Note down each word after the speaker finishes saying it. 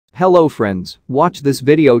Hello friends, watch this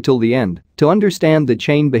video till the end to understand the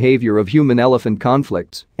chain behavior of human-elephant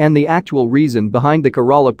conflicts and the actual reason behind the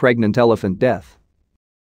Kerala pregnant elephant death.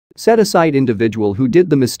 Set aside individual who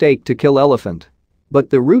did the mistake to kill elephant.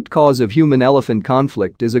 But the root cause of human-elephant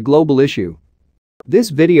conflict is a global issue.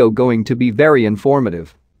 This video going to be very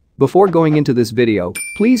informative. Before going into this video,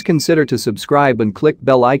 please consider to subscribe and click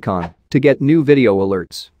bell icon to get new video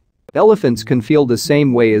alerts. Elephants can feel the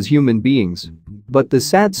same way as human beings. But the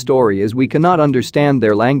sad story is we cannot understand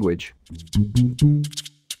their language.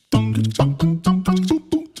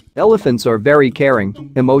 Elephants are very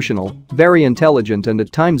caring, emotional, very intelligent, and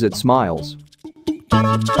at times it smiles.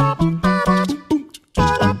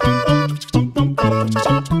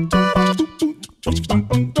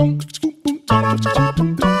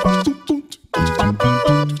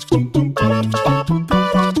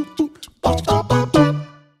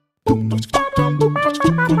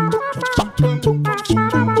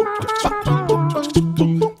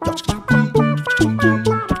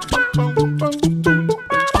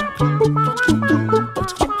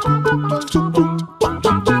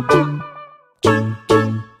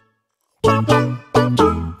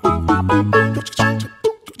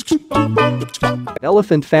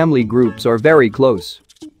 Elephant family groups are very close.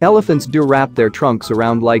 Elephants do wrap their trunks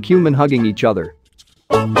around like human hugging each other.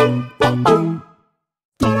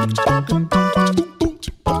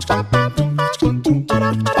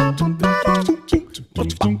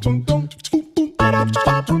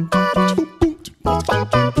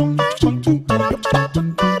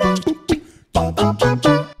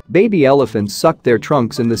 Baby elephants suck their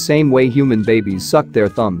trunks in the same way human babies suck their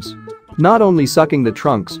thumbs. Not only sucking the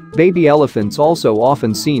trunks, baby elephants also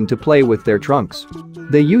often seen to play with their trunks.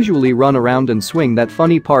 They usually run around and swing that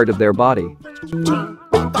funny part of their body.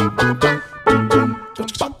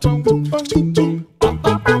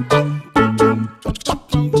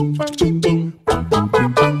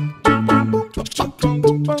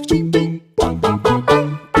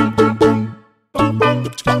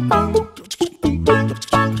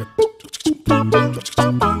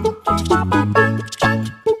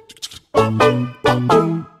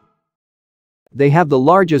 They have the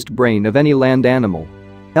largest brain of any land animal.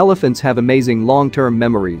 Elephants have amazing long-term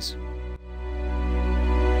memories.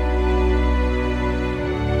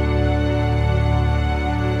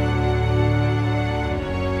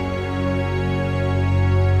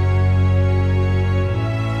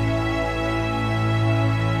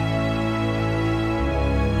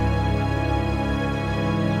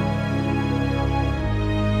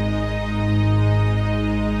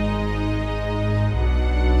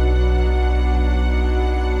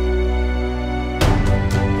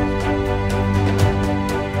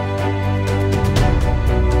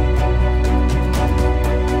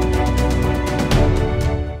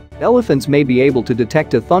 Elephants may be able to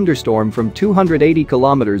detect a thunderstorm from 280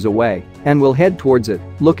 kilometers away and will head towards it,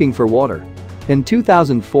 looking for water. In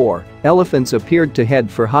 2004, elephants appeared to head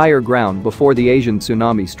for higher ground before the Asian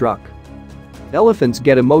tsunami struck. Elephants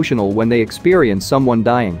get emotional when they experience someone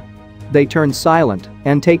dying. They turn silent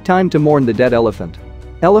and take time to mourn the dead elephant.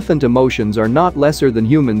 Elephant emotions are not lesser than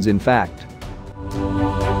humans, in fact.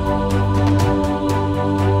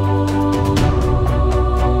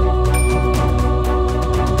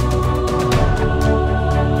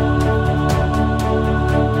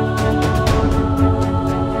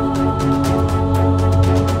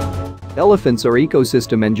 Elephants are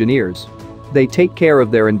ecosystem engineers. They take care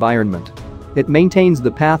of their environment. It maintains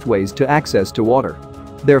the pathways to access to water.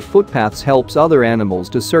 Their footpaths helps other animals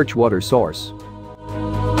to search water source.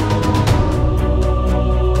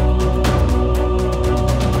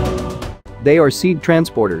 They are seed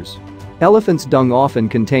transporters. Elephants' dung often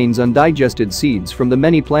contains undigested seeds from the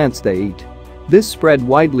many plants they eat. This spread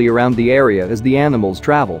widely around the area as the animals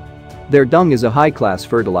travel. Their dung is a high-class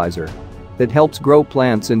fertilizer. It helps grow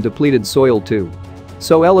plants in depleted soil too.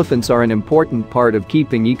 So elephants are an important part of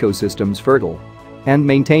keeping ecosystems fertile and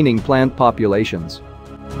maintaining plant populations.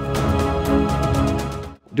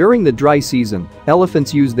 During the dry season,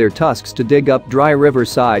 elephants use their tusks to dig up dry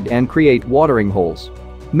riverside and create watering holes.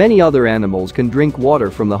 Many other animals can drink water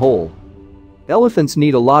from the hole. Elephants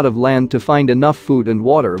need a lot of land to find enough food and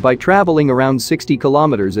water by traveling around 60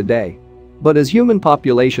 kilometers a day. But as human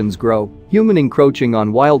populations grow, human encroaching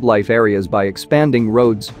on wildlife areas by expanding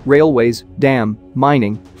roads, railways, dam,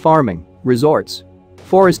 mining, farming, resorts,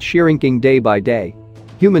 forest shrinking day by day.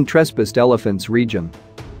 Human trespassed elephants region.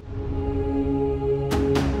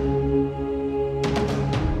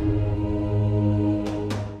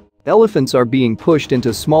 Elephants are being pushed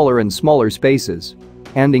into smaller and smaller spaces.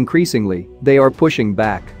 And increasingly, they are pushing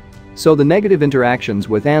back. So the negative interactions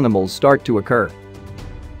with animals start to occur.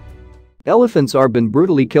 Elephants are been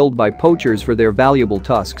brutally killed by poachers for their valuable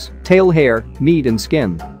tusks, tail hair, meat and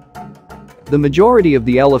skin. The majority of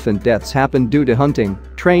the elephant deaths happened due to hunting,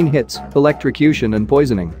 train hits, electrocution and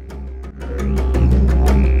poisoning.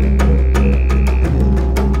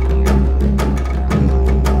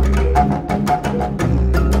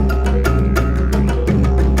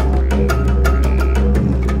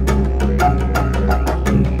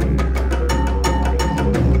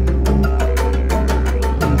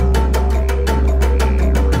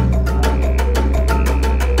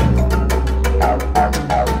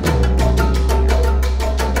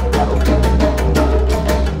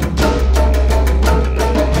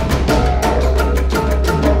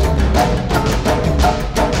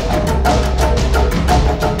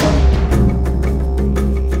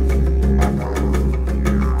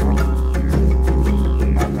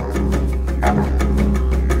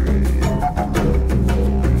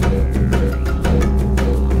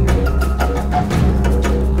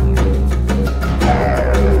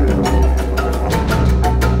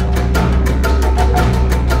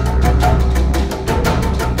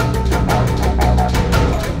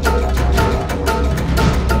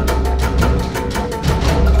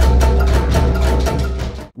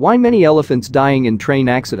 Why many elephants dying in train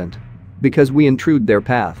accident? Because we intrude their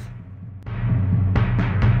path.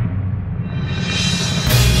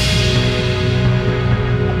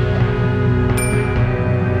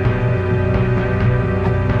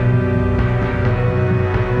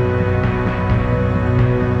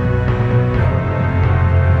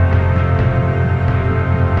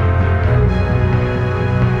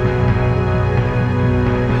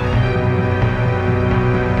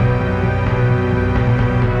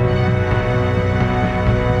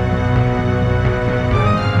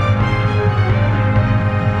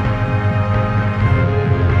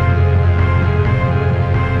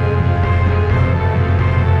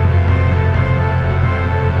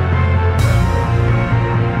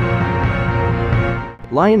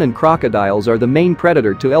 Lion and crocodiles are the main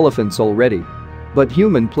predator to elephants already. But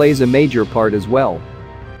human plays a major part as well.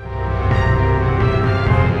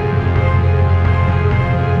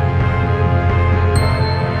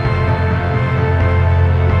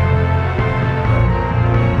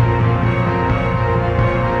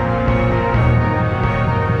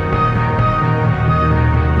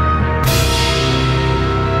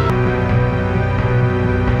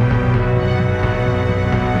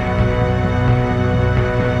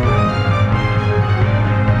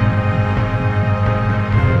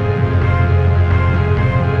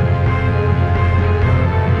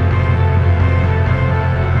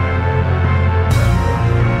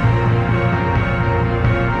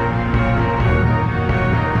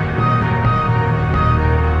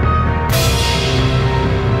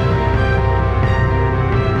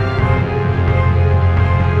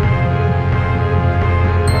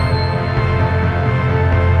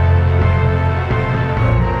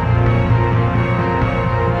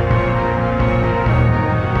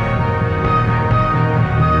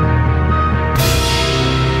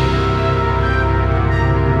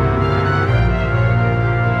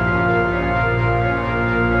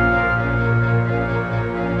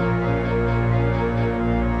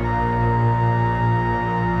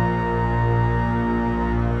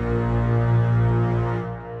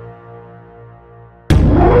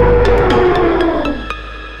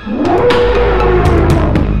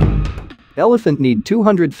 Elephant need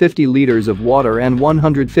 250 liters of water and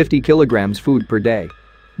 150 kilograms food per day.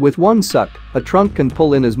 With one suck, a trunk can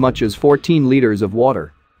pull in as much as 14 liters of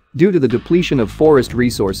water. Due to the depletion of forest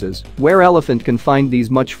resources, where elephant can find these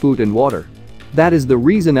much food and water? That is the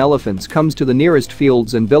reason elephants comes to the nearest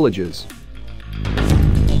fields and villages.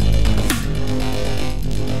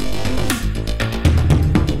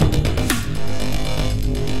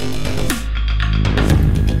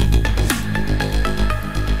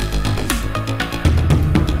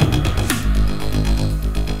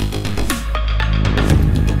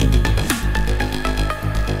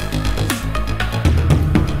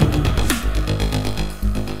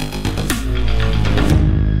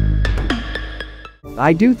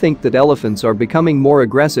 I do think that elephants are becoming more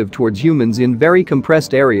aggressive towards humans in very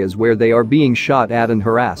compressed areas where they are being shot at and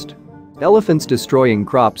harassed. Elephants destroying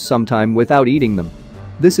crops sometime without eating them.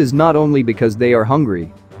 This is not only because they are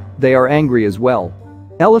hungry. They are angry as well.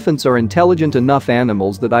 Elephants are intelligent enough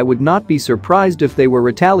animals that I would not be surprised if they were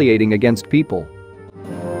retaliating against people.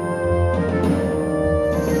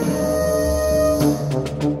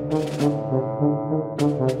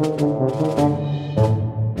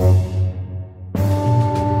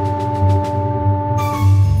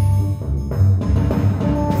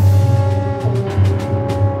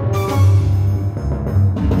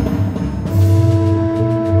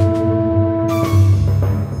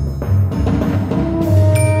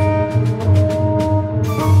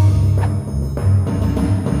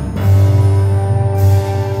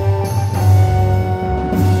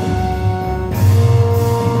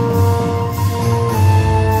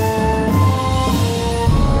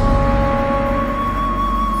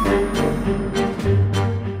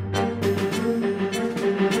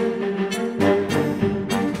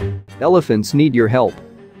 elephants need your help.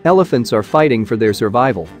 Elephants are fighting for their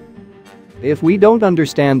survival. If we don't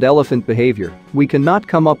understand elephant behavior, we cannot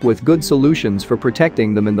come up with good solutions for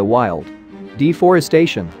protecting them in the wild.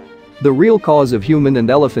 Deforestation. The real cause of human and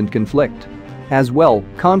elephant conflict. As well,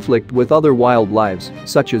 conflict with other wildlife,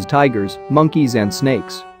 such as tigers, monkeys and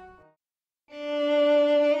snakes.